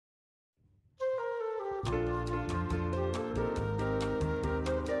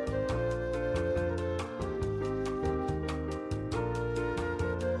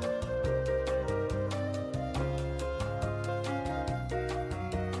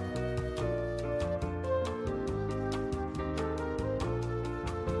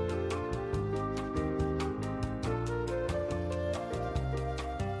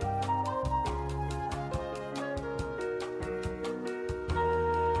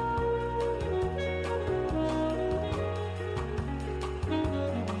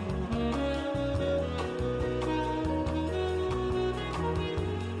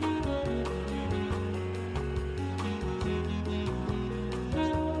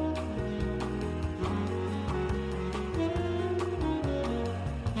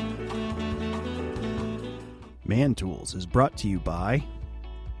Man Tools is brought to you by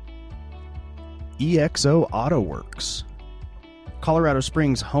EXO Auto Works, Colorado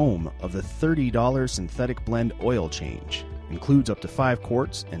Springs, home of the $30 synthetic blend oil change. Includes up to 5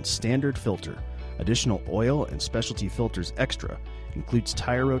 quarts and standard filter. Additional oil and specialty filters extra. Includes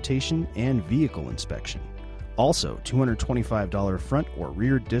tire rotation and vehicle inspection. Also, $225 front or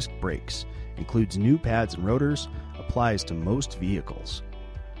rear disc brakes. Includes new pads and rotors. Applies to most vehicles.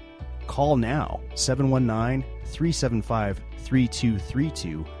 Call now,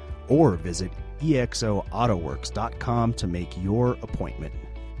 719-375-3232, or visit exoautoworks.com to make your appointment.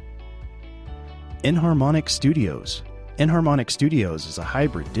 Enharmonic Studios. Enharmonic Studios is a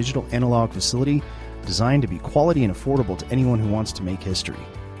hybrid digital analog facility designed to be quality and affordable to anyone who wants to make history.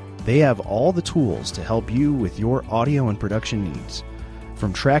 They have all the tools to help you with your audio and production needs.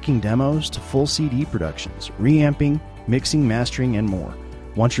 From tracking demos to full CD productions, reamping, mixing, mastering, and more.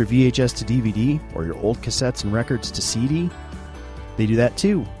 Want your VHS to DVD or your old cassettes and records to CD? They do that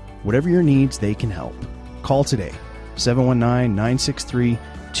too. Whatever your needs, they can help. Call today,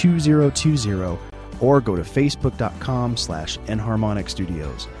 719-963-2020, or go to facebook.com/Enharmonic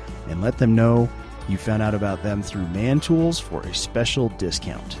Studios and let them know you found out about them through Man Tools for a special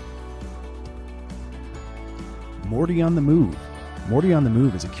discount. Morty on the Move. Morty on the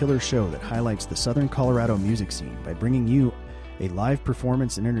Move is a killer show that highlights the Southern Colorado music scene by bringing you a live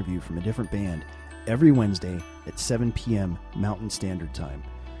performance and interview from a different band every Wednesday at 7 p.m. Mountain Standard Time.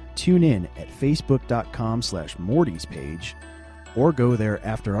 Tune in at facebook.com/Morty's page or go there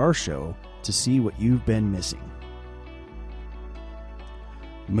after our show to see what you've been missing.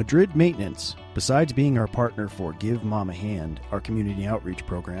 Madrid Maintenance. Besides being our partner for Give Mom a Hand, our community outreach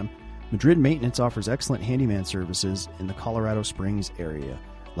program, Madrid Maintenance offers excellent handyman services in the Colorado Springs area,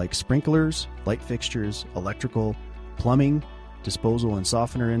 like sprinklers, light fixtures, electrical, plumbing, disposal and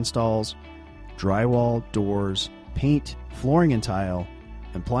softener installs, drywall, doors, paint, flooring and tile,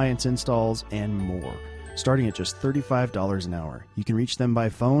 appliance installs, and more, starting at just $35 an hour. You can reach them by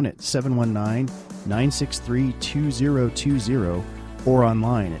phone at 719-963-2020 or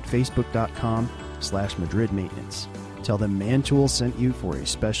online at facebook.com/Madrid Maintenance. Tell them Man Tools sent you for a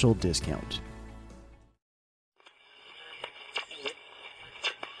special discount.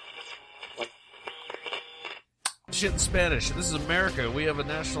 Shit in Spanish. This is America. We have a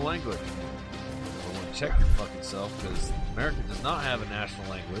national language. So check your fucking self, because America does not have a national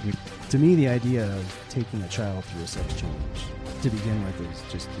language. To me, the idea of taking a child through a sex change to begin with is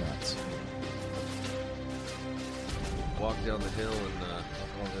just nuts. Walk down the hill and all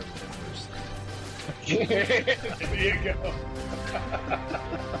the There you go.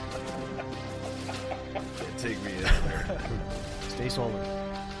 Can't take me in there. Stay solar.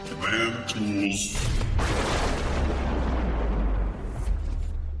 Man Tools.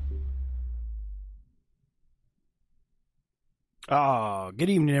 Good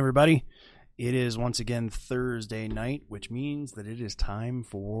evening, everybody. It is once again Thursday night, which means that it is time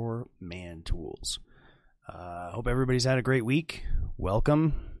for Man Tools. Hope everybody's had a great week.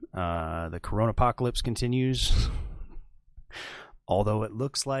 Welcome. The Corona apocalypse continues, although it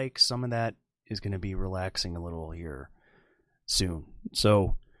looks like some of that is going to be relaxing a little here soon.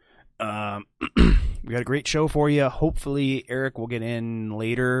 So we got a great show for you. Hopefully Eric will get in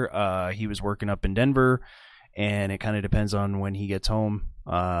later. He was working up in Denver, and it kind of depends on when he gets home,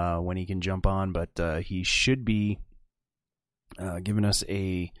 when he can jump on, but he should be giving us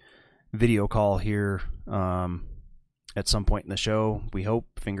a video call here at some point in the show. We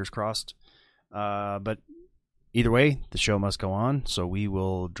hope, fingers crossed. But either way, the show must go on, so we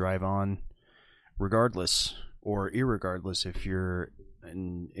will drive on regardless, or irregardless if you're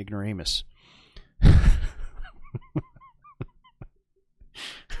an ignoramus.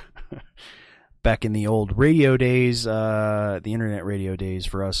 Back in the old radio days, the internet radio days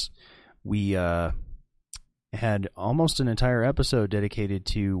for us, we had almost an entire episode dedicated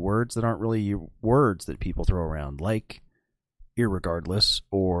to words that aren't really words that people throw around, like irregardless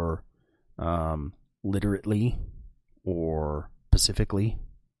or literately or specifically.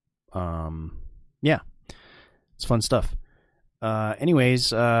 Yeah, it's fun stuff.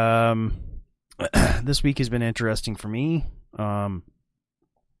 Anyways, this week has been interesting for me.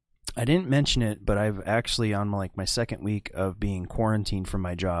 I didn't mention it, but I've actually on my second week of being quarantined from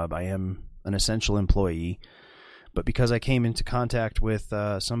my job. I am an essential employee, but because I came into contact with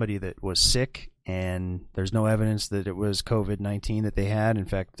somebody that was sick, and there's no evidence that it was COVID-19 that they had. In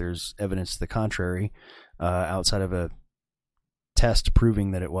fact, there's evidence to the contrary, outside of a test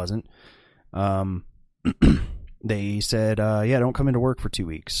proving that it wasn't. They said, yeah, don't come into work for 2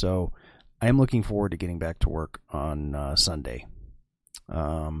 weeks. So I am looking forward to getting back to work on Sunday.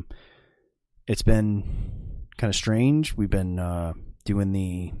 It's been kind of strange. We've been doing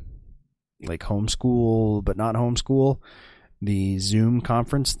the homeschool, but not homeschool, the Zoom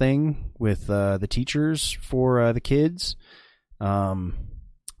conference thing with the teachers for the kids.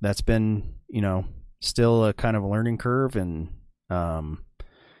 That's been, still a kind of a learning curve, and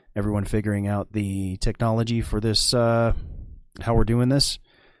everyone figuring out the technology for this, how we're doing this.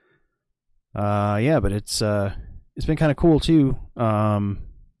 Yeah, but it's been kind of cool too.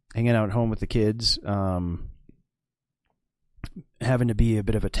 Hanging out at home with the kids, having to be a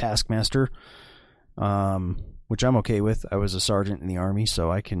bit of a taskmaster, which I'm okay with. I was a sergeant in the Army,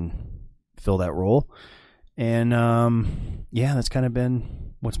 so I can fill that role. And yeah, that's kind of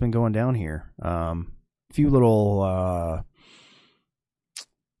been what's been going down here. A few little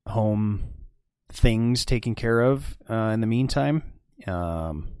home things taken care of in the meantime.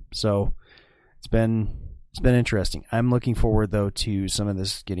 So it's been interesting. I'm looking forward, though, to some of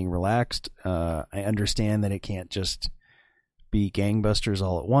this getting relaxed. I understand that it can't just be gangbusters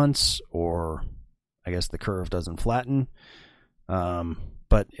all at once, or I guess the curve doesn't flatten.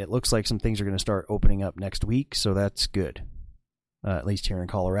 But it looks like some things are going to start opening up next week, so that's good. At least here in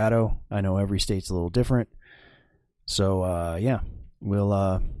Colorado. I know every state's a little different. So, yeah, we'll...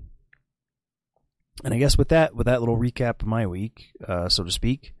 and I guess with that little recap of my week, so to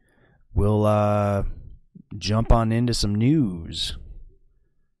speak, we'll jump on into some news.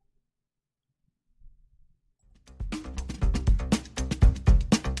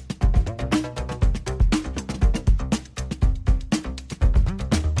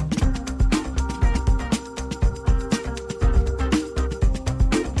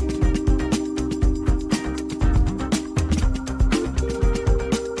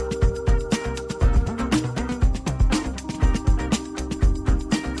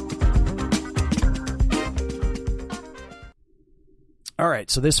 All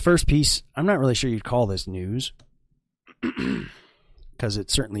right, so this first piece, I'm not really sure you'd call this news, because it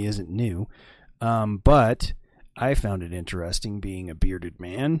certainly isn't new, but I found it interesting being a bearded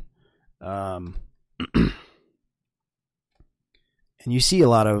man. And you see a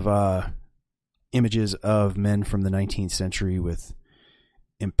lot of images of men from the 19th century with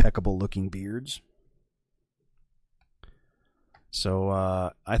impeccable-looking beards. So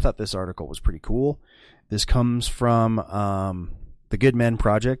I thought this article was pretty cool. This comes from... the Good Men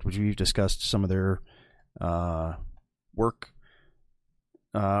Project, which we've discussed some of their work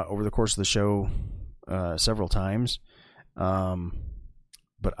over the course of the show several times.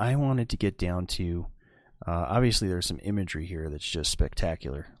 But I wanted to get down to, obviously there's some imagery here that's just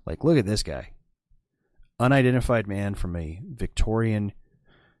spectacular. Like, look at this guy. Unidentified man from a Victorian,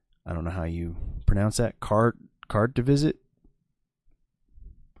 I don't know how you pronounce that, card to visit.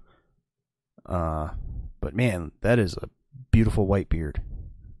 But man, that is a beautiful white beard.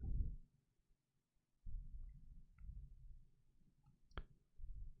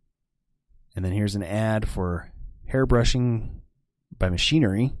 And then here's an ad for hairbrushing by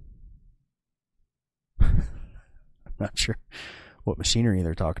machinery. I'm not sure what machinery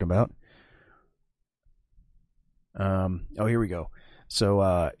they're talking about. Oh, here we go.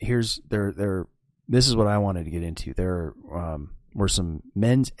 So here's this is what I wanted to get into. There were some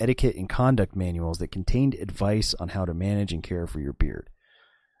men's etiquette and conduct manuals that contained advice on how to manage and care for your beard.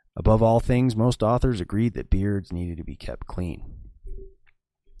 Above all things, most authors agreed that beards needed to be kept clean.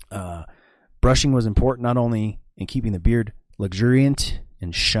 Brushing was important not only in keeping the beard luxuriant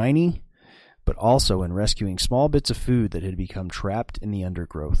and shiny, but also in rescuing small bits of food that had become trapped in the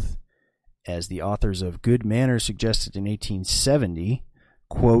undergrowth. As the authors of Good Manners suggested in 1870,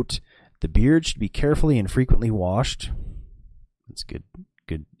 quote, "The beard should be carefully and frequently washed." That's good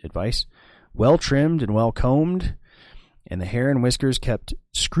advice. Well trimmed and well combed, and the hair and whiskers kept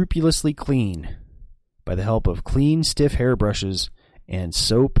scrupulously clean by the help of clean, stiff hairbrushes and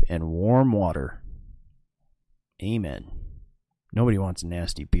soap and warm water. Amen. Nobody wants a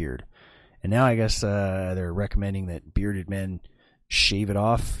nasty beard. And now I guess they're recommending that bearded men shave it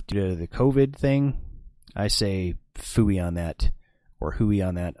off due to the COVID thing. I say phooey on that, or hooey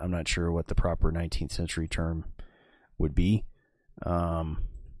on that. I'm not sure what the proper 19th century term would be. But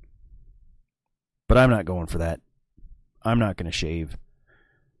I'm not going for that. I'm not going to shave.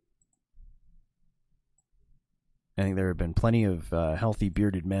 I think there have been plenty of healthy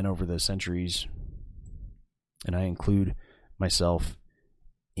bearded men over the centuries, and I include myself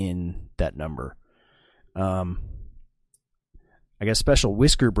in that number. I guess special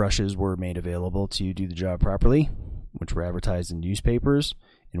whisker brushes were made available to do the job properly, which were advertised in newspapers.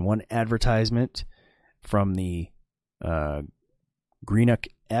 In one advertisement from the Greenock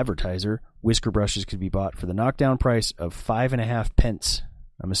Advertiser, whisker brushes could be bought for the knockdown price of 5.5 pence.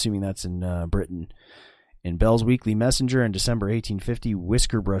 I'm assuming that's in Britain. In Bell's Weekly Messenger in December 1850,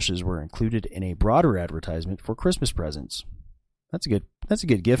 whisker brushes were included in a broader advertisement for Christmas presents. That's a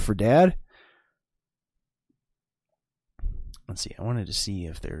good gift for Dad. Let's see. I wanted to see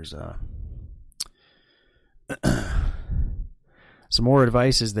if there's some more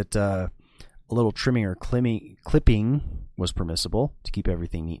advice is that a little trimming or clipping was permissible to keep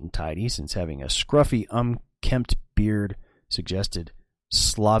everything neat and tidy, since having a scruffy, unkempt beard suggested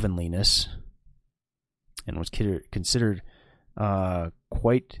slovenliness and was considered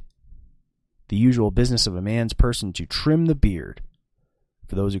quite the usual business of a man's person to trim the beard.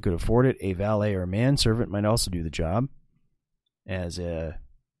 For those who could afford it, a valet or manservant might also do the job. As in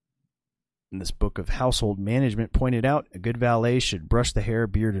this book of household management pointed out, a good valet should brush the hair,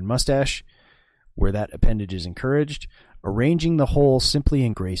 beard, and mustache where that appendage is encouraged, arranging the whole simply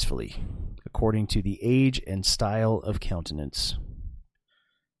and gracefully, according to the age and style of countenance.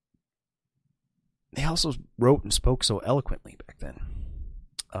 They also wrote and spoke so eloquently back then.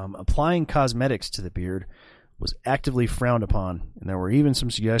 Applying cosmetics to the beard was actively frowned upon, and there were even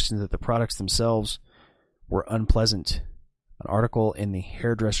some suggestions that the products themselves were unpleasant. An article in the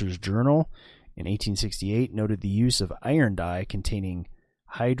Hairdresser's Journal in 1868 noted the use of iron dye containing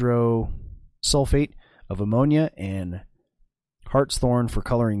hydrosulfate of ammonia and hartshorn for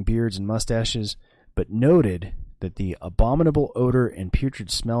coloring beards and mustaches, but noted that the abominable odor and putrid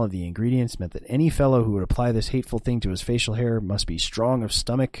smell of the ingredients meant that any fellow who would apply this hateful thing to his facial hair must be strong of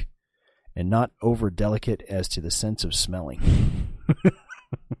stomach and not over delicate as to the sense of smelling.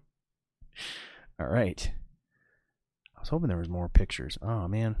 All right. I was hoping there was more pictures. Oh,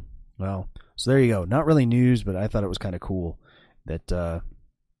 man. Well, so there you go. Not really news, but I thought it was kind of cool that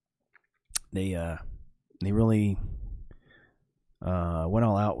they really went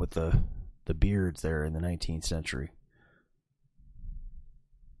all out with the beards there in the 19th century.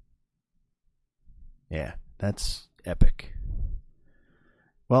 Yeah, that's epic.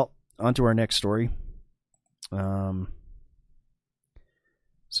 Well, on to our next story. So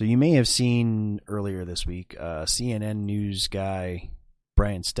you may have seen earlier this week, CNN news guy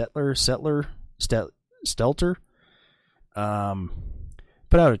Brian Stelter,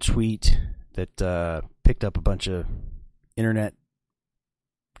 put out a tweet that picked up a bunch of internet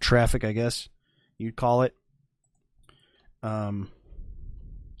traffic, I guess you'd call it. I'm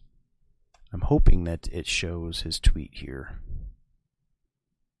hoping that it shows his tweet here.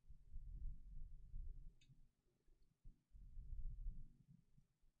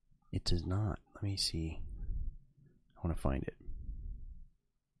 It does not. Let me see. I want to find it.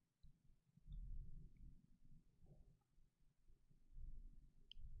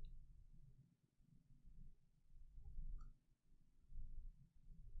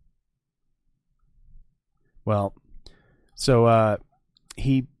 Well, so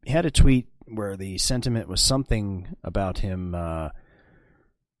he had a tweet where the sentiment was something about him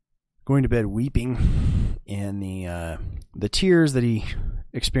going to bed weeping, and the tears that he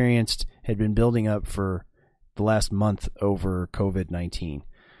experienced had been building up for the last month over COVID-19.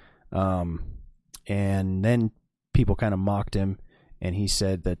 And then people kind of mocked him, and he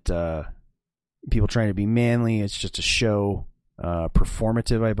said that people trying to be manly, it's just a show.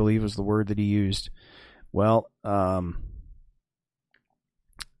 Performative, I believe, was the word that he used. Well,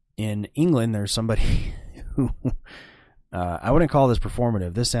 in England, there's somebody who I wouldn't call this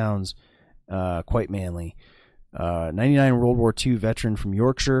performative. This sounds quite manly. 99 World War II veteran from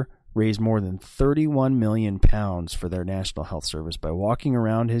Yorkshire raised more than £31 million for their National Health Service by walking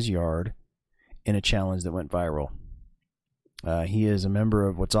around his yard in a challenge that went viral. He is a member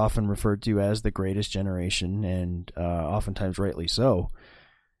of what's often referred to as the Greatest Generation, and oftentimes rightly so.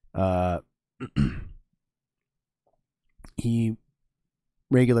 He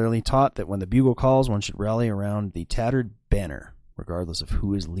regularly taught that when the bugle calls, one should rally around the tattered banner, regardless of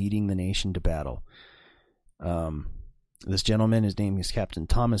who is leading the nation to battle. This gentleman, his name is Captain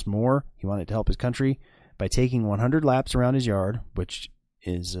Thomas Moore. He wanted to help his country by taking 100 laps around his yard, which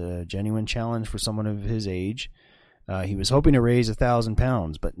is a genuine challenge for someone of his age. He was hoping to raise 1,000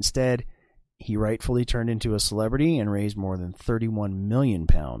 pounds, but instead, he rightfully turned into a celebrity and raised more than 31 million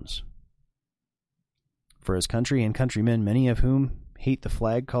pounds for his country and countrymen, many of whom hate the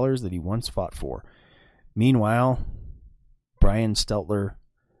flag colors that he once fought for. Meanwhile, Brian Stelter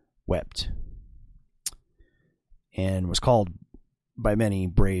wept and was called by many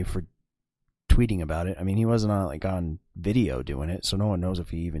brave for tweeting about it. I mean, he wasn't on video doing it, so no one knows if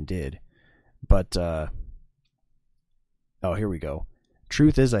he even did. But, here we go.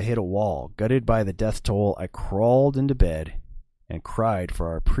 Truth is, I hit a wall. Gutted by the death toll, I crawled into bed and cried for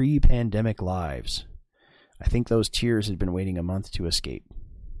our pre-pandemic lives. I think those tears had been waiting a month to escape.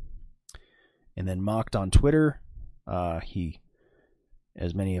 And then mocked on Twitter, he,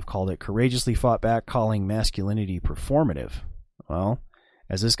 as many have called it, courageously fought back, calling masculinity performative. Well,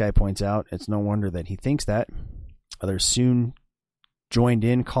 as this guy points out, it's no wonder that he thinks that. Others soon joined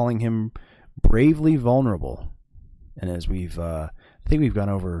in, calling him bravely vulnerable. And as I think we've gone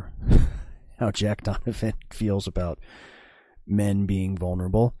over how Jack Donovan feels about men being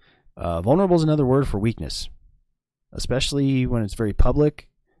vulnerable. Vulnerable is another word for weakness, especially when it's very public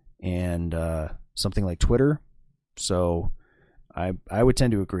and something like Twitter. So I would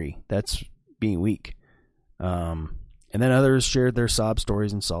tend to agree. That's being weak. And then others shared their sob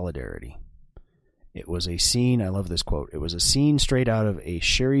stories in solidarity. It was a scene, I love this quote, it was a scene straight out of a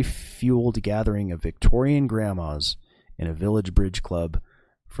sherry-fueled gathering of Victorian grandmas in a village bridge club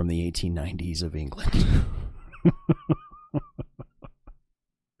from the 1890s of England.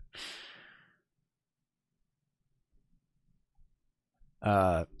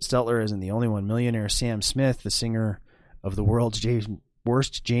 Stelter isn't the only one. Millionaire Sam Smith, the singer of the world's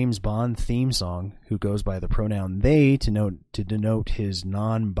worst James Bond theme song, who goes by the pronoun they to denote his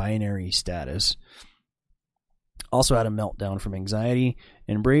non-binary status, also had a meltdown from anxiety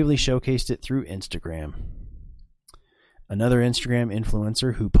and bravely showcased it through Instagram. Another Instagram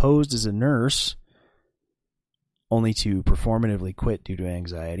influencer who posed as a nurse only to performatively quit due to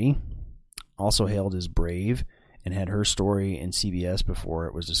anxiety also hailed as brave and had her story in CBS before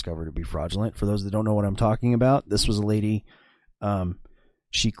it was discovered to be fraudulent. For those that don't know what I'm talking about, this was a lady.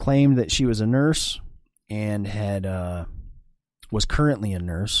 She claimed that she was a nurse and was currently a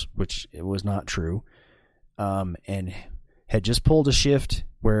nurse, which it was not true, and had just pulled a shift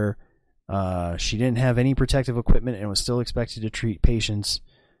where she didn't have any protective equipment and was still expected to treat patients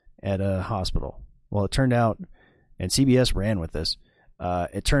at a hospital. Well, it turned out, and CBS ran with this,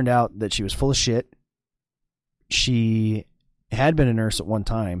 it turned out that she was full of shit. She had been a nurse at one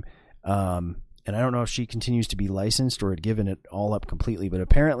time, and I don't know if she continues to be licensed or had given it all up completely, but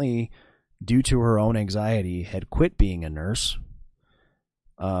apparently, due to her own anxiety, had quit being a nurse,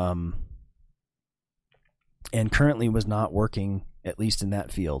 and currently was not working, at least in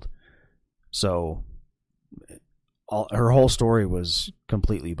that field. So, her whole story was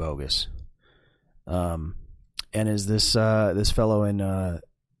completely bogus. And as this fellow in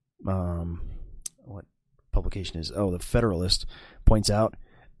what publication is? Oh, the Federalist points out,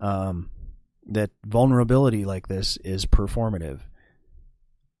 that vulnerability like this is performative.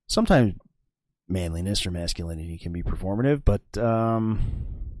 Sometimes manliness or masculinity can be performative, but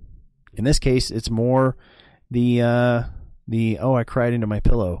in this case, it's more the I cried into my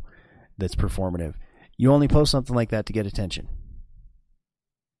pillow that's performative. You only post something like that to get attention.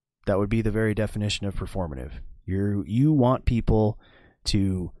 That would be the very definition of performative. You want people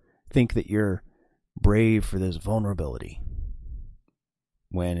to think that you're brave for this vulnerability,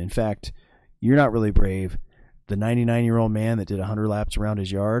 when in fact you're not really brave. The 99-year-old man that did 100 laps around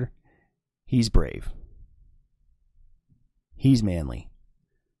his yard, he's brave. He's manly.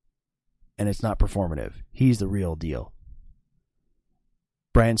 And it's not performative. He's the real deal.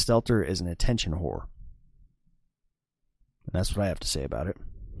 Brian Stelter is an attention whore. And that's what I have to say about it.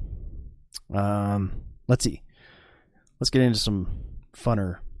 Let's see. Let's get into some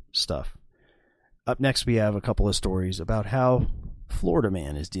funner stuff. Up next, we have a couple of stories about how Florida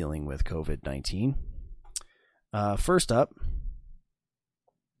man is dealing with COVID-19. First up,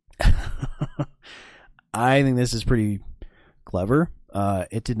 I think this is pretty clever.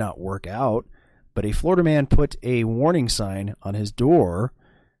 It did not work out, but a Florida man put a warning sign on his door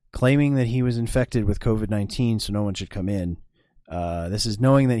claiming that he was infected with COVID-19 so no one should come in. This is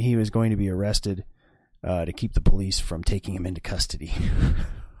knowing that he was going to be arrested to keep the police from taking him into custody.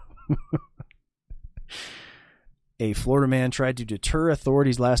 A Florida man tried to deter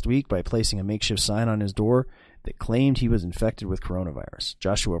authorities last week by placing a makeshift sign on his door that claimed he was infected with coronavirus.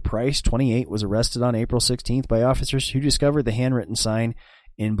 Joshua Price, 28, was arrested on April 16th by officers who discovered the handwritten sign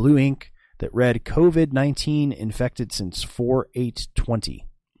in blue ink that read COVID-19 infected since 4/8/20.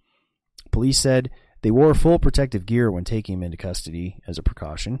 Police said they wore full protective gear when taking him into custody as a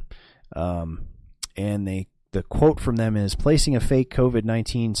precaution. And the quote from them is, "Placing a fake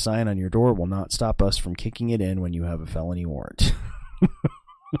COVID-19 sign on your door will not stop us from kicking it in when you have a felony warrant."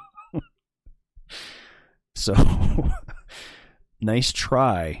 So, nice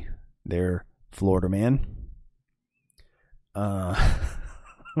try there, Florida man.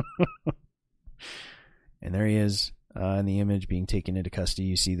 And there he is in the image being taken into custody.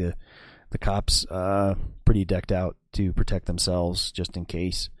 You see the cops pretty decked out to protect themselves just in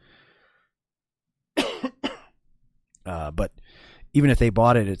case. But even if they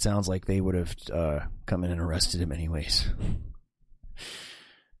bought it, it sounds like they would have come in and arrested him anyways.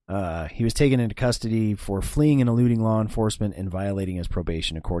 He was taken into custody for fleeing and eluding law enforcement and violating his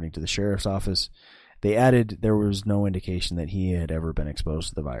probation, according to the sheriff's office. They added there was no indication that he had ever been exposed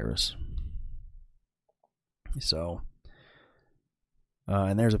to the virus. So,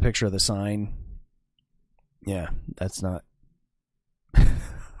 and there's a picture of the sign. Yeah, that's not.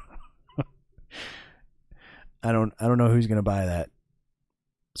 I don't know who's gonna buy that.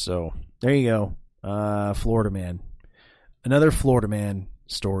 So there you go, Florida man. Another Florida man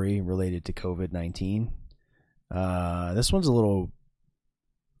story related to COVID-19. This one's a little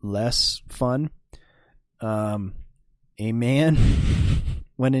less fun. A man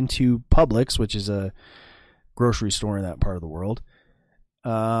went into Publix, which is a grocery store in that part of the world,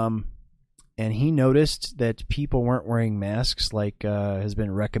 and he noticed that people weren't wearing masks like has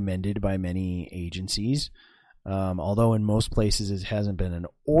been recommended by many agencies. Although in most places it hasn't been an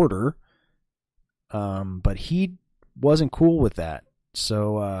order, but he wasn't cool with that.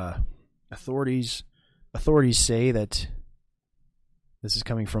 So authorities say that this is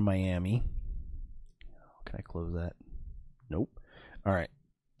coming from Miami. Can I close that? Nope. All right.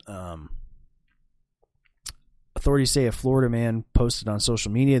 Authorities say a Florida man posted on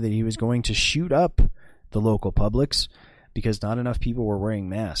social media that he was going to shoot up the local Publix because not enough people were wearing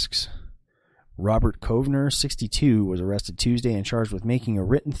masks. Robert Kovner, 62, was arrested Tuesday and charged with making a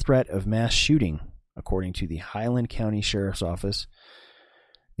written threat of mass shooting, according to the Highland County Sheriff's Office.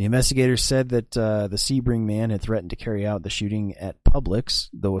 The investigators said that the Sebring man had threatened to carry out the shooting at Publix,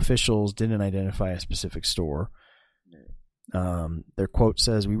 though officials didn't identify a specific store. Their quote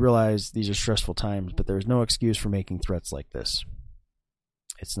says, "We realize these are stressful times, but there is no excuse for making threats like this.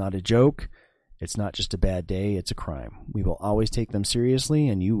 It's not a joke. It's not just a bad day. It's a crime. We will always take them seriously,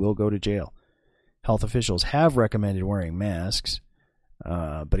 and you will go to jail." Health officials have recommended wearing masks,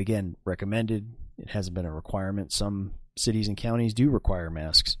 but again, recommended. It hasn't been a requirement. Some cities and counties do require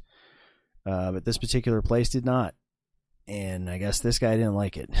masks, but this particular place did not. And I guess this guy didn't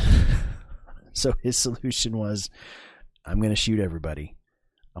like it. So his solution was, I'm going to shoot everybody.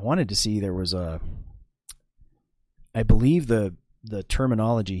 I wanted to see there was I believe the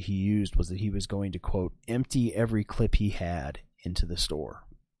terminology he used was that he was going to, quote, empty every clip he had into the store.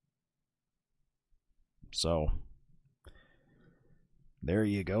 So, there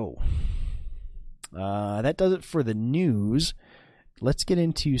you go. That does it for the news. Let's get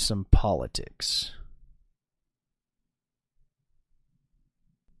into some politics.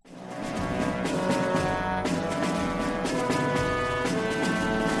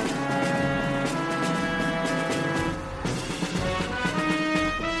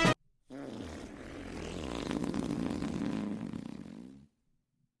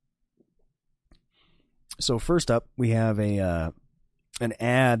 So first up, we have an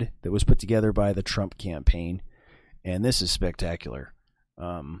ad that was put together by the Trump campaign, and this is spectacular.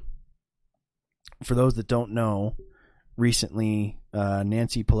 For those that don't know, recently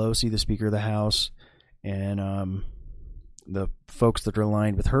Nancy Pelosi, the Speaker of the House, and the folks that are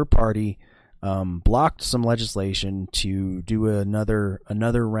aligned with her party blocked some legislation to do another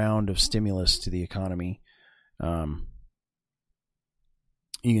round of stimulus to the economy. You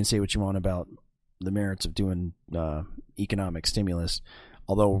can say what you want about the merits of doing economic stimulus,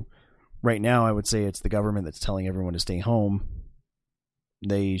 although right now I would say it's the government that's telling everyone to stay home.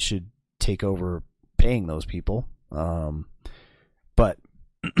 They should take over paying those people. But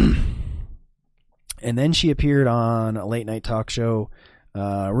and then she appeared on a late night talk show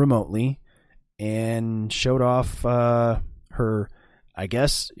remotely and showed off her, I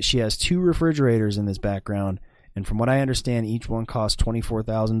guess she has 2 refrigerators in this background, and from what I understand, each one costs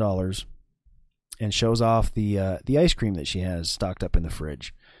 $24,000. And shows off the ice cream that she has stocked up in the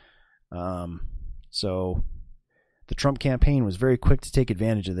fridge. So the Trump campaign was very quick to take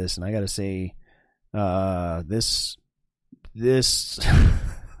advantage of this, and I got to say, This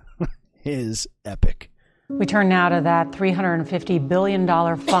is epic. We turn now to that $350 billion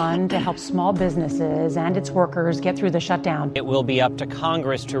fund to help small businesses and its workers get through the shutdown. It will be up to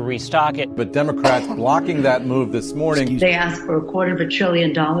Congress to restock it. But Democrats blocking that move this morning. They asked for $250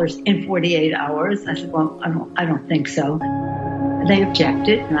 billion in 48 hours. I said, well, I don't think so. They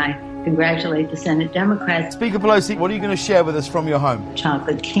objected, and I congratulate the Senate Democrats. Speaker Pelosi, what are you going to share with us from your home?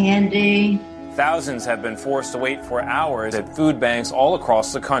 Chocolate candy. Thousands have been forced to wait for hours at food banks all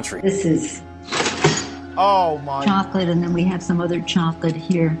across the country. This is Oh, my. chocolate, and then we have some other chocolate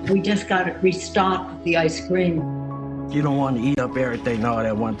here. We just got it restocked with the ice cream. You don't want to eat up everything all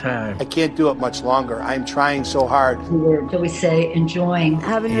at one time. I can't do it much longer. I'm trying so hard. We were, shall we say, enjoying.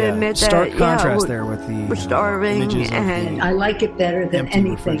 Having to admit that, stark contrast there with the we're starving, and I like it better than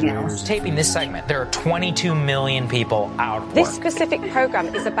anything else. Taping this segment, there are 22 million people out of work. This specific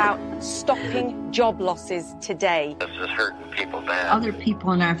program is about stopping job losses today. This is hurting people bad. Other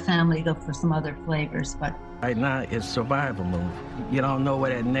people in our family go for some other flavors, but Right now, it's survival move. You don't know where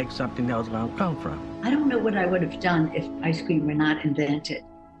that next something else is going to come from. I don't know what I would have done if ice cream were not invented.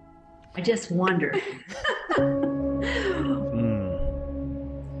 I just wonder.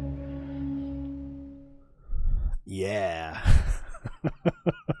 Yeah.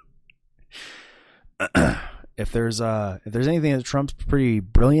 If there's anything that Trump's pretty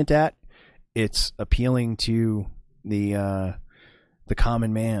brilliant at, it's appealing to the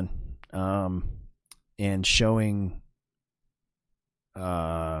common man, and showing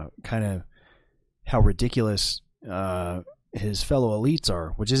kind of how ridiculous his fellow elites are,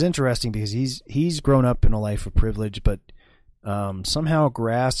 which is interesting because he's grown up in a life of privilege, but somehow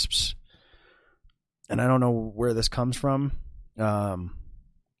grasps, and I don't know where this comes from.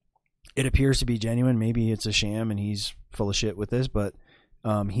 It appears to be genuine. Maybe it's a sham and he's full of shit with this, but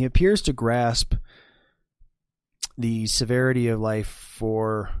he appears to grasp the severity of life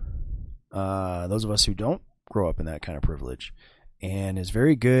for those of us who don't grow up in that kind of privilege, and is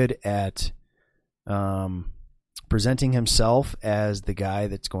very good at presenting himself as the guy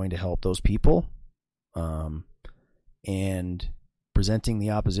that's going to help those people, and presenting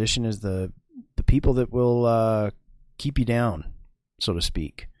the opposition as the people that will keep you down, so to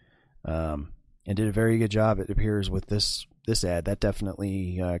speak. And did a very good job, it appears, with this ad. That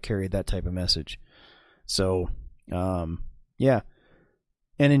definitely carried that type of message. So, yeah.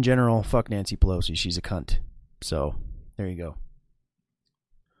 And in general, fuck Nancy Pelosi. She's a cunt. So, there you go.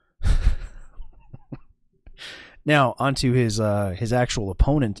 Now, onto his actual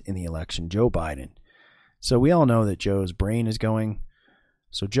opponent in the election, Joe Biden. So we all know that Joe's brain is going.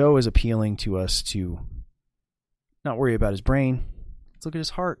 So Joe is appealing to us to not worry about his brain. Let's look at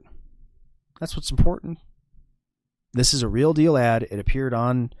his heart. That's what's important. This is a real deal ad. It appeared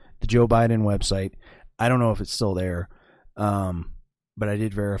on the Joe Biden website. I don't know if it's still there, but I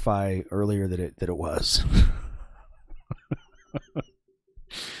did verify earlier that it was.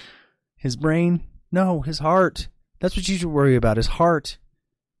 His brain? No, his heart. That's what you should worry about, his heart.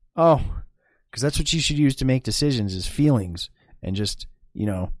 Oh, because that's what you should use to make decisions, is feelings, and just,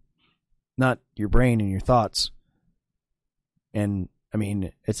 not your brain and your thoughts. And, I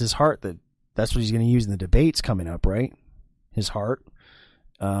mean, it's his heart that's what he's going to use in the debates coming up, right? His heart.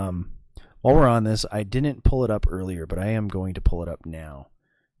 While we're on this, I didn't pull it up earlier, but I am going to pull it up now,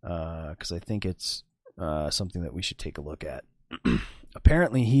 because I think it's something that we should take a look at.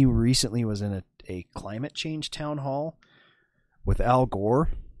 Apparently, he recently was in a climate change town hall with Al Gore,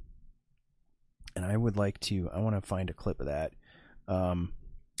 and I want to find a clip of that.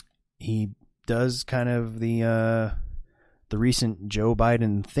 He does kind of the recent Joe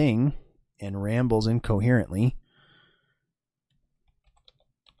Biden thing and rambles incoherently.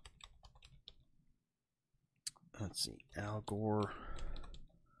 Let's see, Al Gore.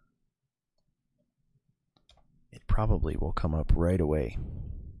 It probably will come up right away.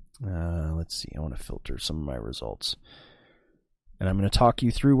 Let's see, I want to filter some of my results. And I'm going to talk you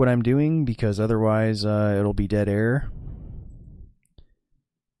through what I'm doing, because otherwise it'll be dead air.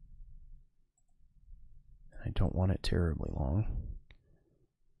 I don't want it terribly long.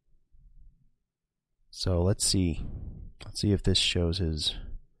 So let's see. Let's see if this shows his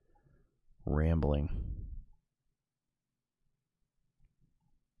rambling.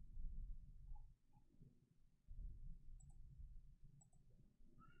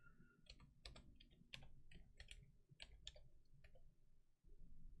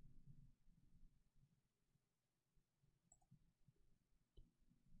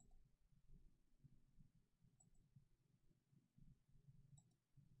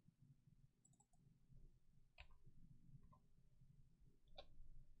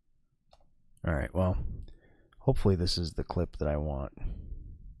 All right, well, hopefully this is the clip that I want.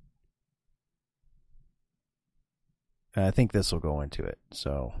 I think this will go into it,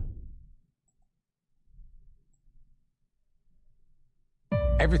 so...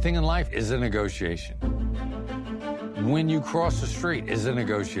 Everything in life is a negotiation. When you cross the street is a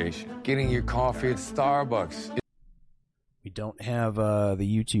negotiation. Getting your coffee at Starbucks. We don't have the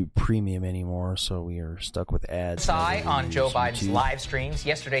YouTube Premium anymore, so we are stuck with ads. On Joe Biden's YouTube. live streams.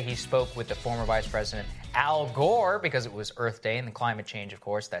 Yesterday, he spoke with the former Vice President Al Gore because it was Earth Day and the climate change, of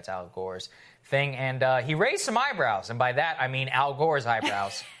course. That's Al Gore's thing. And he raised some eyebrows. And by that, I mean Al Gore's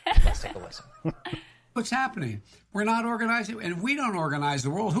eyebrows. Let's take a listen. What's happening? We're not organizing, and we don't organize the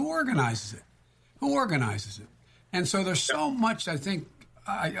world. Who organizes it? Who organizes it? And so there's so much, I think.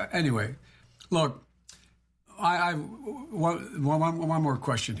 Anyway, look, I one more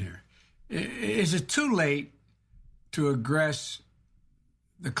question here. Is it too late to address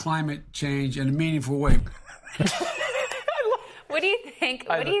the climate change in a meaningful way? What do you think?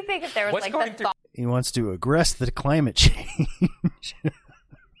 What do you think if there was like the thought? He wants to aggress the climate change.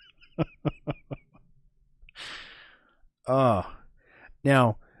 Oh,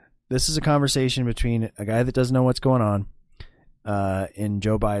 now this is a conversation between a guy that doesn't know what's going on in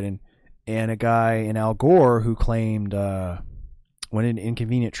Joe Biden and a guy in Al Gore who claimed, when did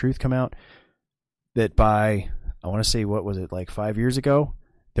Inconvenient Truth come out, that by, I want to say, what was it, like 5 years ago,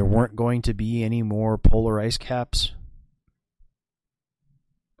 there weren't going to be any more polar ice caps.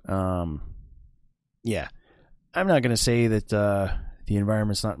 Yeah, I'm not going to say that the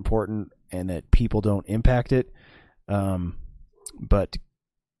environment's not important and that people don't impact it. But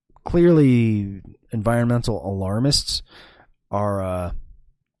clearly environmental alarmists are a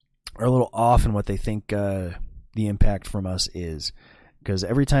little off in what they think the impact from us is, because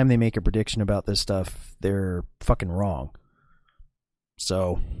every time they make a prediction about this stuff, they're fucking wrong.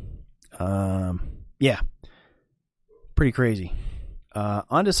 So, yeah, pretty crazy.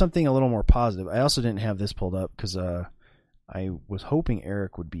 On to something a little more positive. I also didn't have this pulled up because I was hoping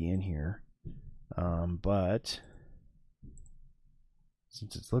Eric would be in here, but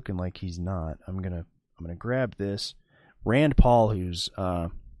since it's looking like he's not, I'm gonna grab this. Rand Paul, who's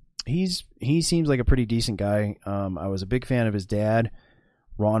he seems like a pretty decent guy. I was a big fan of his dad,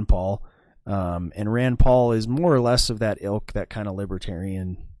 Ron Paul, and Rand Paul is more or less of that ilk, that kind of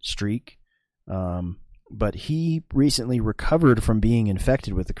libertarian streak. But he recently recovered from being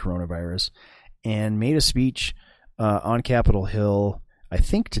infected with the coronavirus and made a speech on Capitol Hill, I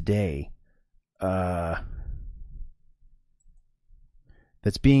think today,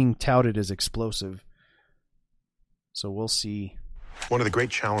 that's being touted as explosive. So we'll see. One of the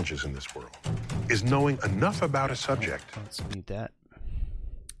great challenges in this world is knowing enough about a subject. Let's mute that.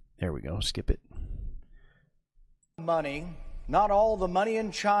 There we go. Skip it. Money, not all the money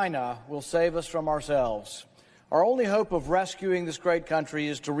in China will save us from ourselves. Our only hope of rescuing this great country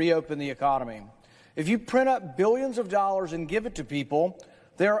is to reopen the economy. If you print up billions of dollars and give it to people,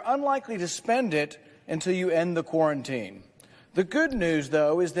 they are unlikely to spend it until you end the quarantine. The good news,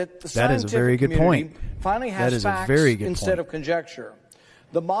 though, is that the scientific community finally has facts instead of conjecture.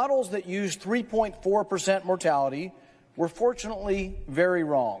 The models that used 3.4% mortality were fortunately very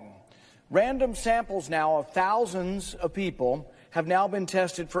wrong. Random samples now of thousands of people have now been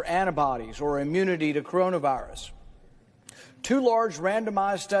tested for antibodies or immunity to coronavirus. 2 large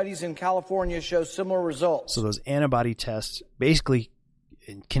randomized studies in California show similar results. So those antibody tests basically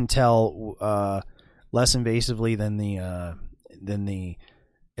can tell less invasively than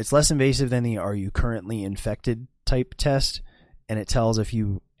it's less invasive than the "are you currently infected" type test, and it tells if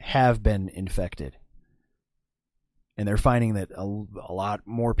you have been infected. And they're finding that a lot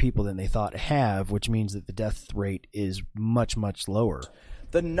more people than they thought have, which means that the death rate is much, much lower.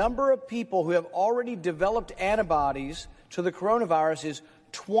 The number of people who have already developed antibodies to the coronavirus is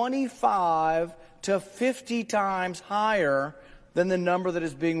 25 to 50 times higher than the number that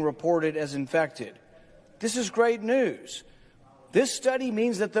is being reported as infected. This is great news. This study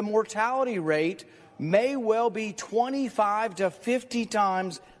means that the mortality rate may well be 25 to 50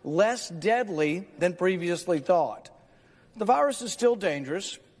 times less deadly than previously thought. The virus is still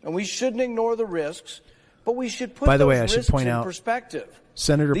dangerous, and we shouldn't ignore the risks, but we should put those risks in perspective.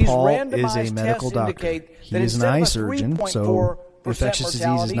 Senator Paul is a medical doctor. He is an eye surgeon, so infectious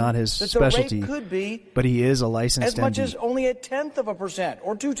disease is not his specialty, but he is a licensed MD. As much MD. as only 0.1%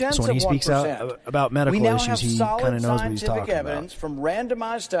 or 0.2%. So when he speaks out about medical issues, he kind of knows what he's talking about. We now have solid scientific evidence from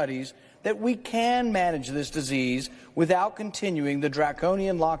randomized studies that we can manage this disease without continuing the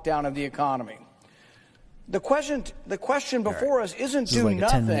draconian lockdown of the economy. The question before us isn't do nothing. This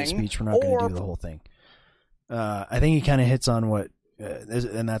is like a 10-minute speech. We're not going to do the whole thing. I think he kind of hits on what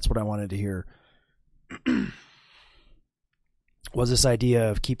and that's what I wanted to hear, was this idea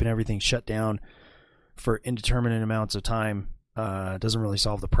of keeping everything shut down for indeterminate amounts of time doesn't really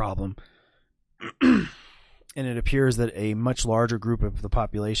solve the problem. And it appears that a much larger group of the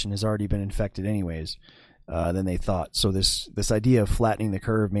population has already been infected anyways than they thought. So this idea of flattening the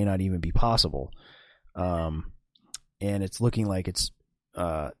curve may not even be possible. And it's looking like it's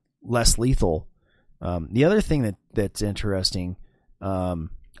less lethal. The other thing that's interesting,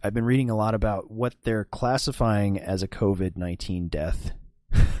 I've been reading a lot about what they're classifying as a COVID-19 death.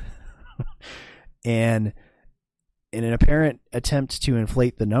 And in an apparent attempt to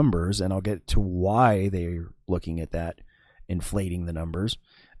inflate the numbers, and I'll get to why they're looking at that, inflating the numbers,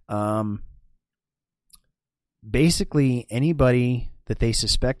 basically anybody that they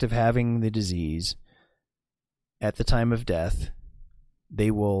suspect of having the disease at the time of death,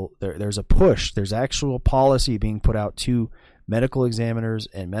 there's a push, there's actual policy being put out to medical examiners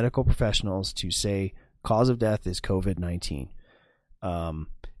and medical professionals to say cause of death is COVID-19.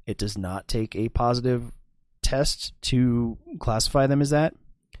 It does not take a positive test to classify them as that.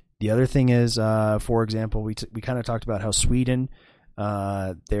 The other thing is, for example, we kind of talked about how Sweden,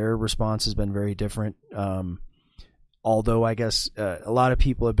 their response has been very different. Although I guess a lot of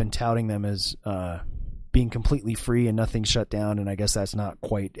people have been touting them as being completely free and nothing shut down, and I guess that's not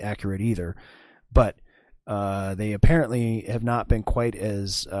quite accurate either. But they apparently have not been quite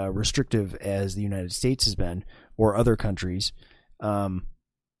as restrictive as the United States has been, or other countries.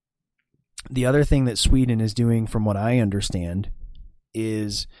 The other thing that Sweden is doing, from what I understand,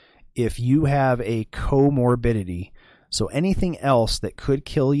 is if you have a comorbidity, so anything else that could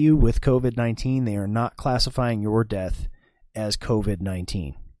kill you with COVID-19, they are not classifying your death as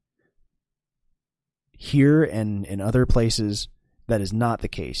COVID-19. Here and in other places, that is not the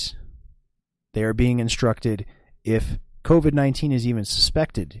case. They are being instructed, if COVID-19 is even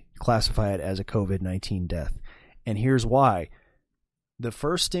suspected, classify it as a COVID-19 death. And here's why. The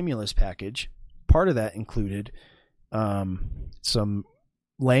first stimulus package, part of that included some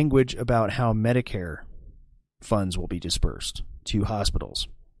language about how Medicare funds will be dispersed to hospitals.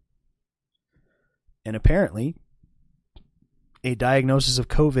 And apparently, a diagnosis of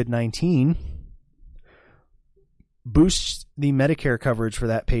COVID-19 boosts the Medicare coverage for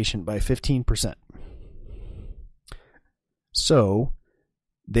that patient by 15%. So,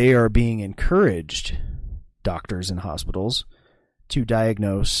 they are being encouraged, doctors and hospitals, to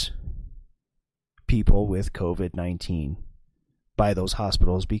diagnose people with COVID-19 by those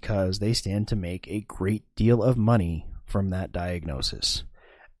hospitals, because they stand to make a great deal of money from that diagnosis.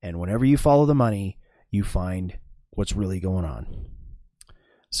 And whenever you follow the money, you find what's really going on.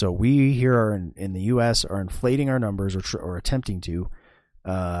 So we here in the U.S. are inflating our numbers, or attempting to,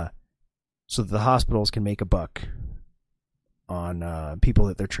 so that the hospitals can make a buck on people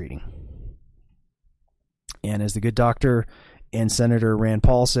that they're treating. And as the good doctor and Senator Rand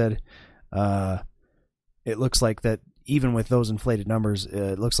Paul said, it looks like that even with those inflated numbers,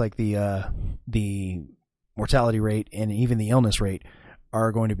 it looks like the mortality rate and even the illness rate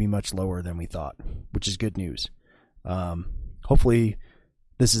are going to be much lower than we thought, which is good news. Hopefully,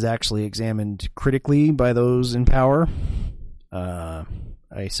 this is actually examined critically by those in power.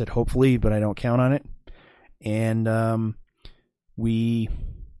 I said hopefully, but I don't count on it. And we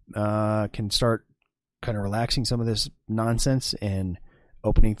can start kind of relaxing some of this nonsense and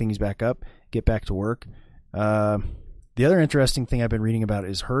opening things back up, get back to work. The other interesting thing I've been reading about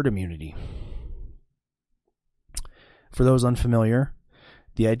is herd immunity. For those unfamiliar,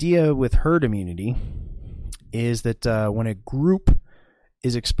 the idea with herd immunity is that when a group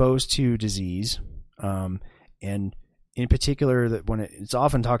is exposed to disease, and in particular that when it's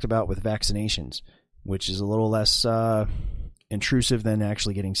often talked about with vaccinations, which is a little less intrusive than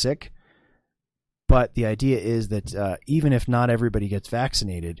actually getting sick. But the idea is that even if not everybody gets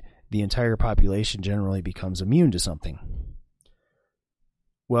vaccinated, the entire population generally becomes immune to something.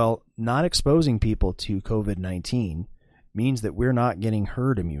 Well, not exposing people to COVID-19 means that we're not getting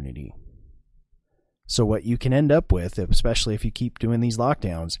herd immunity. So what you can end up with, especially if you keep doing these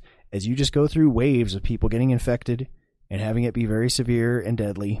lockdowns, is you just go through waves of people getting infected and having it be very severe and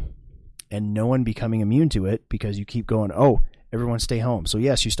deadly, and no one becoming immune to it because you keep going, oh, everyone stay home. So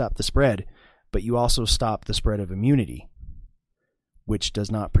yes, you stop the spread, but you also stop the spread of immunity, which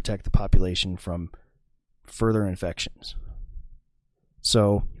does not protect the population from further infections.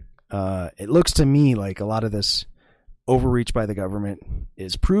 So it looks to me like a lot of this overreach by the government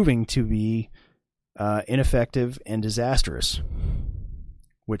is proving to be ineffective and disastrous,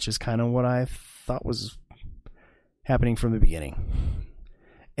 which is kind of what I thought was happening from the beginning.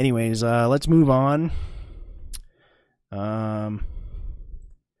 Anyways, let's move on.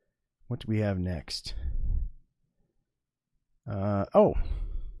 what do we have next? We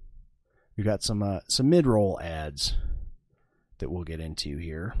got some mid-roll ads that we'll get into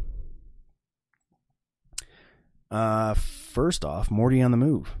here. First off, Morty on the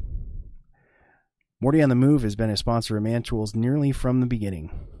Move. Morty on the Move has been a sponsor of Man Tools nearly from the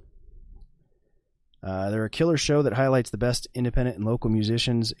beginning. They're a killer show that highlights the best independent and local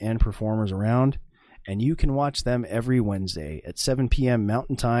musicians and performers around, and you can watch them every Wednesday at 7 p.m.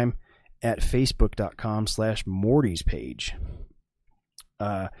 Mountain Time at facebook.com/Morty's page.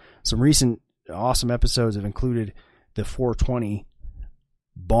 Some recent awesome episodes have included the 420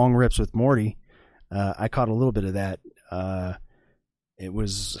 Bong Rips with Morty. I caught a little bit of that. It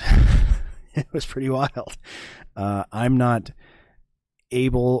was it was pretty wild. I'm not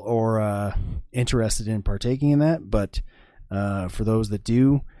able or interested in partaking in that, but for those that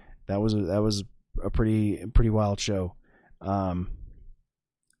do, that was a pretty wild show.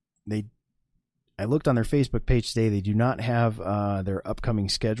 I looked on their Facebook page today. They do not have their upcoming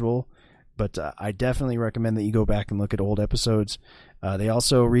schedule, but I definitely recommend that you go back and look at old episodes. They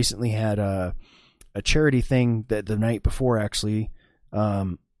also recently had a charity thing that the night before, actually,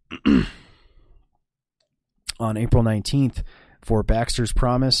 on April 19th for Baxter's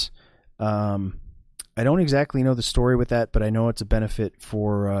Promise. I don't exactly know the story with that, but I know it's a benefit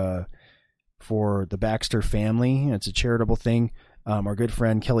for the Baxter family. It's a charitable thing. Our good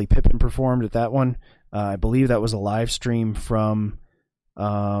friend Kelly Pippin performed at that one. I believe that was a live stream from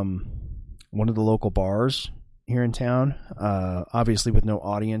one of the local bars here in town, obviously with no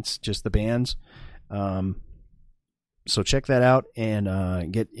audience, just the bands. So check that out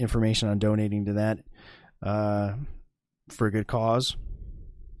and get information on donating to that for a good cause.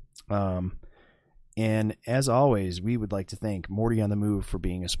 And as always, we would like to thank Morty on the Move for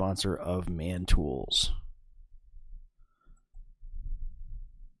being a sponsor of Man Tools.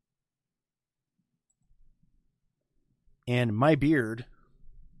 And my beard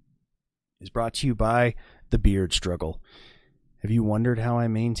is brought to you by The Beard Struggle. Have you wondered how I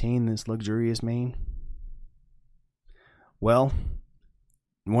maintain this luxurious mane? Well,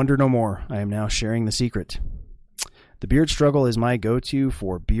 wonder no more. I am now sharing the secret. The Beard Struggle is my go-to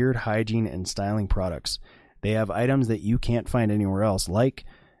for beard hygiene and styling products. They have items that you can't find anywhere else, like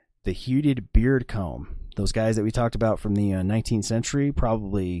the heated beard comb. Those guys that we talked about from the 19th century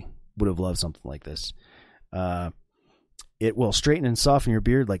probably would have loved something like this. It will straighten and soften your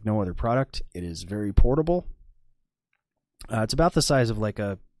beard like no other product. It is very portable. It's about the size of like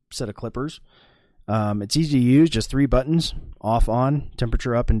a set of clippers. It's easy to use, just 3 buttons, off, on,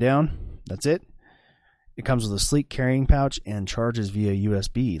 temperature up and down. That's it. It comes with a sleek carrying pouch and charges via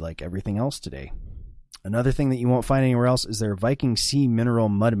USB like everything else today. Another thing that you won't find anywhere else is their Viking Sea Mineral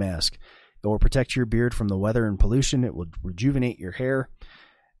Mud Mask. It will protect your beard from the weather and pollution. It will rejuvenate your hair.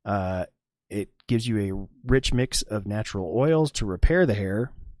 It gives you a rich mix of natural oils to repair the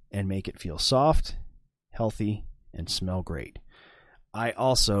hair and make it feel soft, healthy, and smell great. I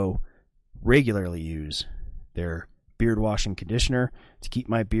also regularly use their beard wash and conditioner to keep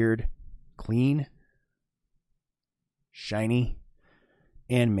my beard clean, shiny,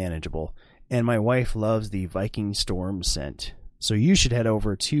 and manageable. And my wife loves the Viking Storm scent. So you should head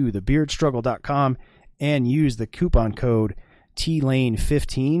over to thebeardstruggle.com and use the coupon code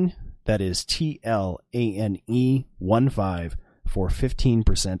TLANE15. That is TLANE15 for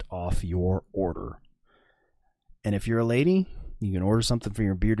 15% off your order. And if you're a lady, you can order something for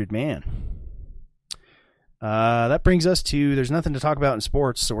your bearded man. That brings us to, there's nothing to talk about in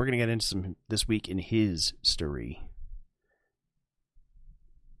sports, so we're going to get into some this week in his story.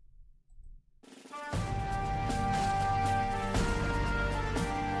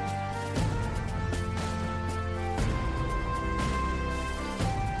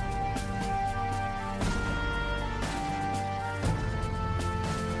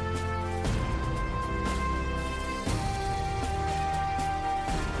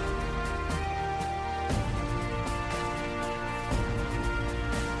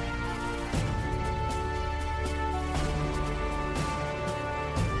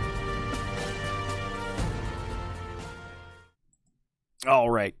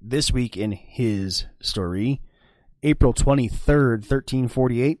 All right, this week in his story, April 23rd,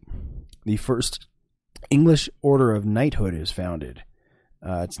 1348, the first English Order of Knighthood is founded.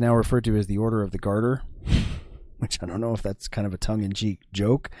 It's now referred to as the Order of the Garter, which I don't know if that's kind of a tongue-in-cheek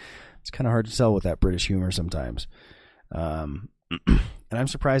joke. It's kind of hard to tell with that British humor sometimes. And I'm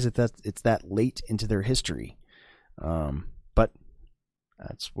surprised that it's that late into their history. But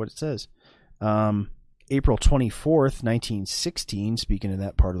that's what it says. April 24th, 1916, speaking of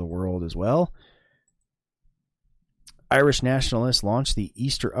that part of the world as well, Irish nationalists launched the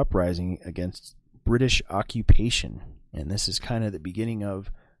Easter Uprising against British occupation. And this is kind of the beginning of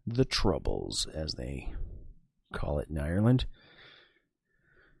the Troubles, as they call it in Ireland.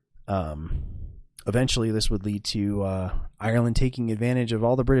 Eventually, this would lead to Ireland taking advantage of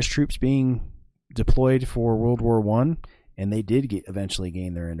all the British troops being deployed for World War I, and they did eventually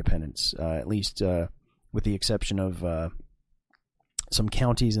gain their independence, at least with the exception of some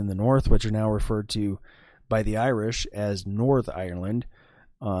counties in the north, which are now referred to by the Irish as North Ireland,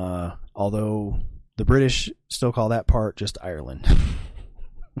 although the British still call that part just Ireland.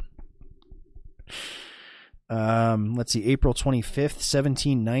 Let's see, April 25th,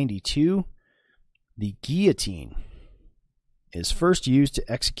 1792, the guillotine is first used to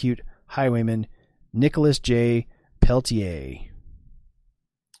execute highwayman Nicholas J. Peltier.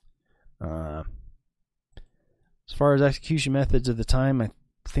 As far as execution methods of the time, I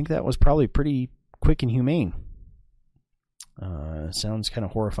think that was probably pretty quick and humane. Sounds kind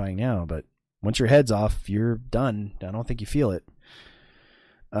of horrifying now, but once your head's off, you're done. I don't think you feel it.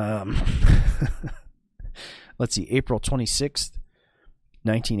 Let's see, April 26th,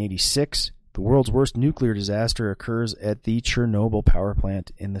 1986, the world's worst nuclear disaster occurs at the Chernobyl power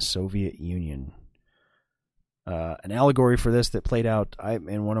plant in the Soviet Union. An allegory for this that played out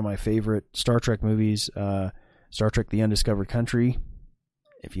in one of my favorite Star Trek movies, Star Trek The Undiscovered Country.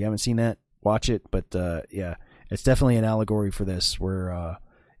 If you haven't seen that, watch it. But yeah, it's definitely an allegory for this, where,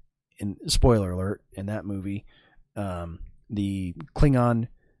 in spoiler alert, in that movie, the Klingon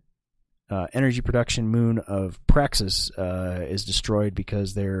energy production moon of Praxis is destroyed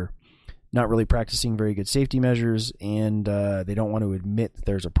because they're not really practicing very good safety measures, and they don't want to admit that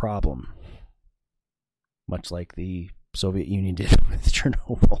there's a problem, much like the Soviet Union did with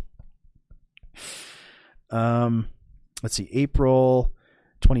Chernobyl. Let's see, April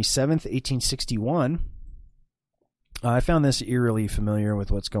 27th, 1861. I found this eerily familiar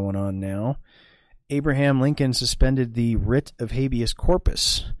with what's going on now. Abraham Lincoln suspended the writ of habeas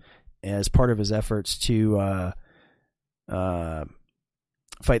corpus as part of his efforts to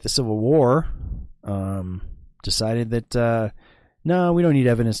fight the Civil War. Decided that, no, we don't need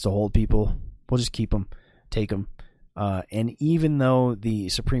evidence to hold people. We'll just keep them, take them. And even though the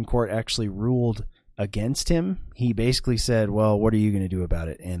Supreme Court actually ruled against him, he basically said, well, what are you going to do about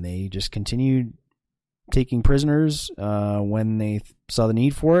it? And they just continued taking prisoners when they saw the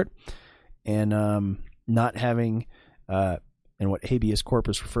need for it, and not having, and what habeas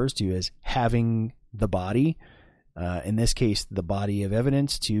corpus refers to as having the body, in this case, the body of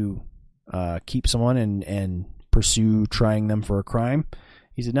evidence to keep someone and pursue trying them for a crime.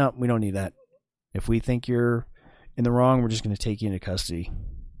 He said, no, we don't need that. If we think you're in the wrong, we're just going to take you into custody.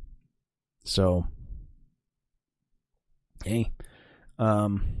 So, hey,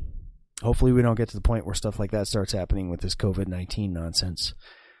 hopefully we don't get to the point where stuff like that starts happening with this COVID-19 nonsense.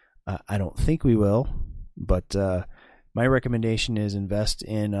 I don't think we will, but my recommendation is invest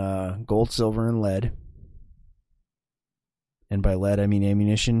in gold, silver, and lead. And by lead, I mean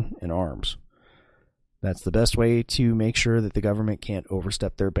ammunition and arms. That's the best way to make sure that the government can't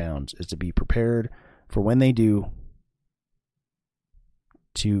overstep their bounds, is to be prepared for when they do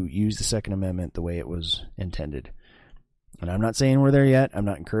to use the Second Amendment the way it was intended. And I'm not saying we're there yet. I'm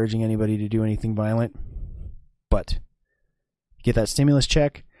not encouraging anybody to do anything violent. But get that stimulus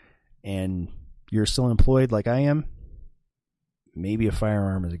check and you're still employed like I am, maybe a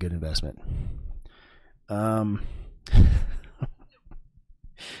firearm is a good investment.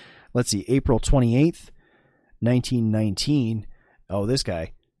 Let's see, April 28th, 1919. Oh, this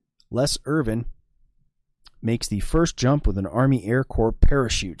guy, Les Irvin, makes the first jump with an Army Air Corps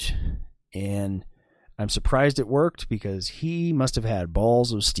parachute. And I'm surprised it worked, because he must have had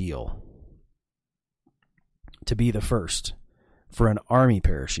balls of steel to be the first for an Army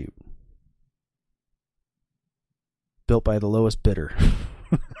parachute built by the lowest bidder.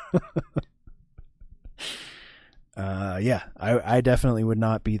 Yeah, I definitely would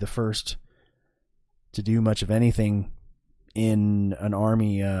not be the first to do much of anything in an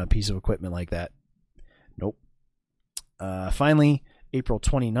Army piece of equipment like that. Nope. Finally, April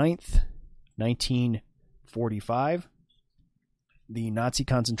 29th, 1945, the Nazi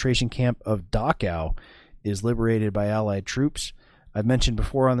concentration camp of Dachau is liberated by Allied troops. I've mentioned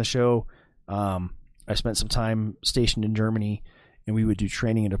before on the show, I spent some time stationed in Germany, and we would do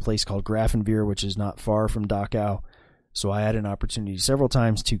training at a place called Grafenwehr, which is not far from Dachau. So I had an opportunity several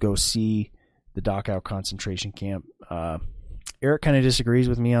times to go see the Dachau concentration camp. Eric kind of disagrees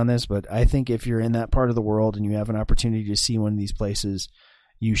with me on this, but I think if you're in that part of the world and you have an opportunity to see one of these places,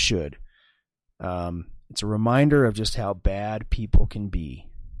 you should. It's a reminder of just how bad people can be,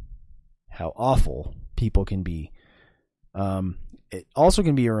 how awful people can be. It also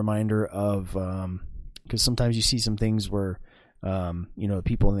can be a reminder of, because sometimes you see some things where,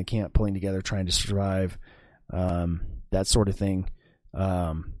 people in the camp pulling together, trying to survive, that sort of thing.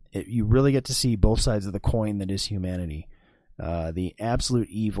 You really get to see both sides of the coin that is humanity. The absolute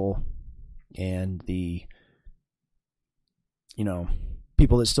evil and the,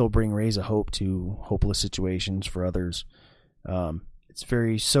 people that still bring rays of hope to hopeless situations for others. It's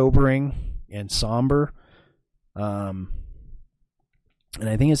very sobering and somber. And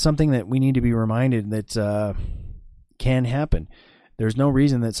I think it's something that we need to be reminded that can happen. There's no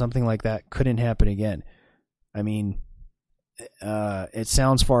reason that something like that couldn't happen again. I mean, it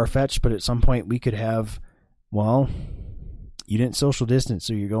sounds far-fetched, but at some point we could have, you didn't social distance,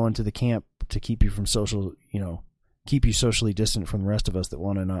 so you're going to the camp to keep you from keep you socially distant from the rest of us that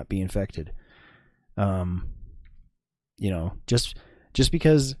want to not be infected. Just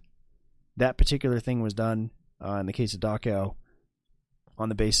because that particular thing was done in the case of Dachau on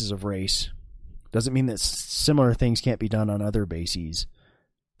the basis of race doesn't mean that similar things can't be done on other bases,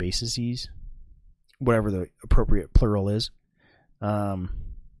 whatever the appropriate plural is.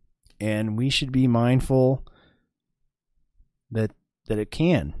 And we should be mindful that it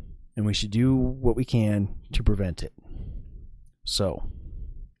can, and we should do what we can to prevent it. So,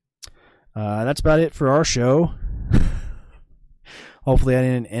 that's about it for our show. Hopefully I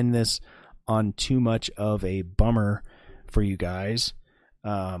didn't end this on too much of a bummer for you guys.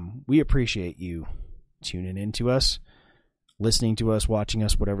 We appreciate you tuning in to us, listening to us, watching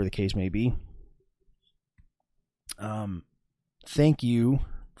us, whatever the case may be. Thank you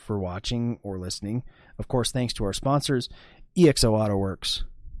for watching or listening. Of course, thanks to our sponsors, EXO Auto Works,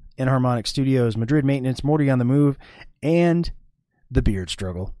 Enharmonic Studios, Madrid Maintenance, Morty on the Move, and The Beard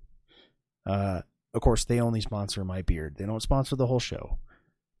Struggle. Of course, they only sponsor my beard. They don't sponsor the whole show.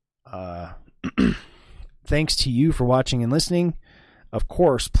 Thanks to you for watching and listening. Of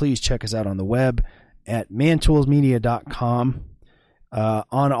course, please check us out on the web at mantoolsmedia.com.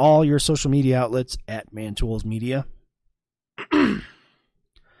 On all your social media outlets at mantoolsmedia.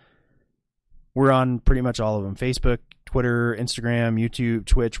 We're on pretty much all of them. Facebook, Twitter, Instagram, YouTube,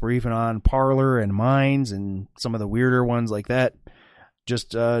 Twitch. We're even on Parler and Minds and some of the weirder ones like that.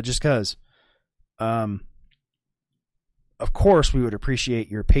 Just cause. Of course, we would appreciate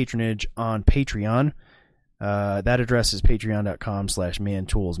your patronage on Patreon. That address is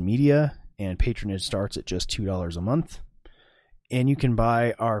patreon.com/mantoolsmedia, and patronage starts at just $2 a month. And you can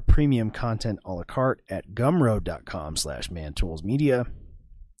buy our premium content a la carte at gumroad.com/mantoolsmedia.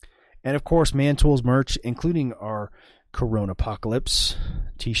 And of course, Mantools merch, including our Coronapocalypse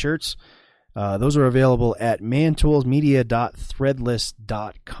t-shirts. Those are available at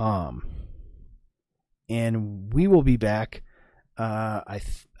mantoolsmedia.threadless.com. And we will be back. I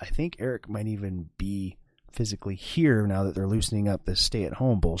think Eric might even be physically here now that they're loosening up this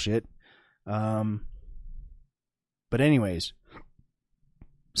stay-at-home bullshit. But anyways,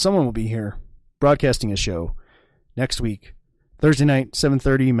 someone will be here broadcasting a show next week, Thursday night,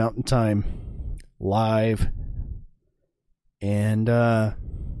 7:30 Mountain Time, live. And I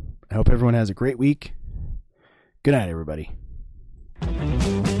hope everyone has a great week. Good night, everybody.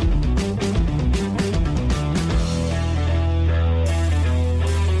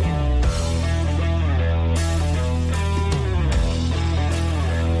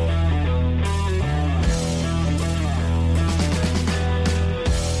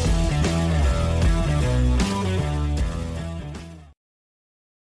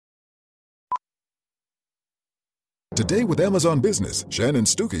 Today with Amazon Business, Shannon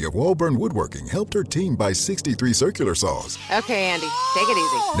Stuckey of Walburn Woodworking helped her team buy 63 circular saws. Okay, Andy, take it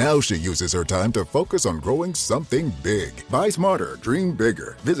easy. Now she uses her time to focus on growing something big. Buy smarter, dream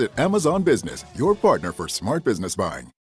bigger. Visit Amazon Business, your partner for smart business buying.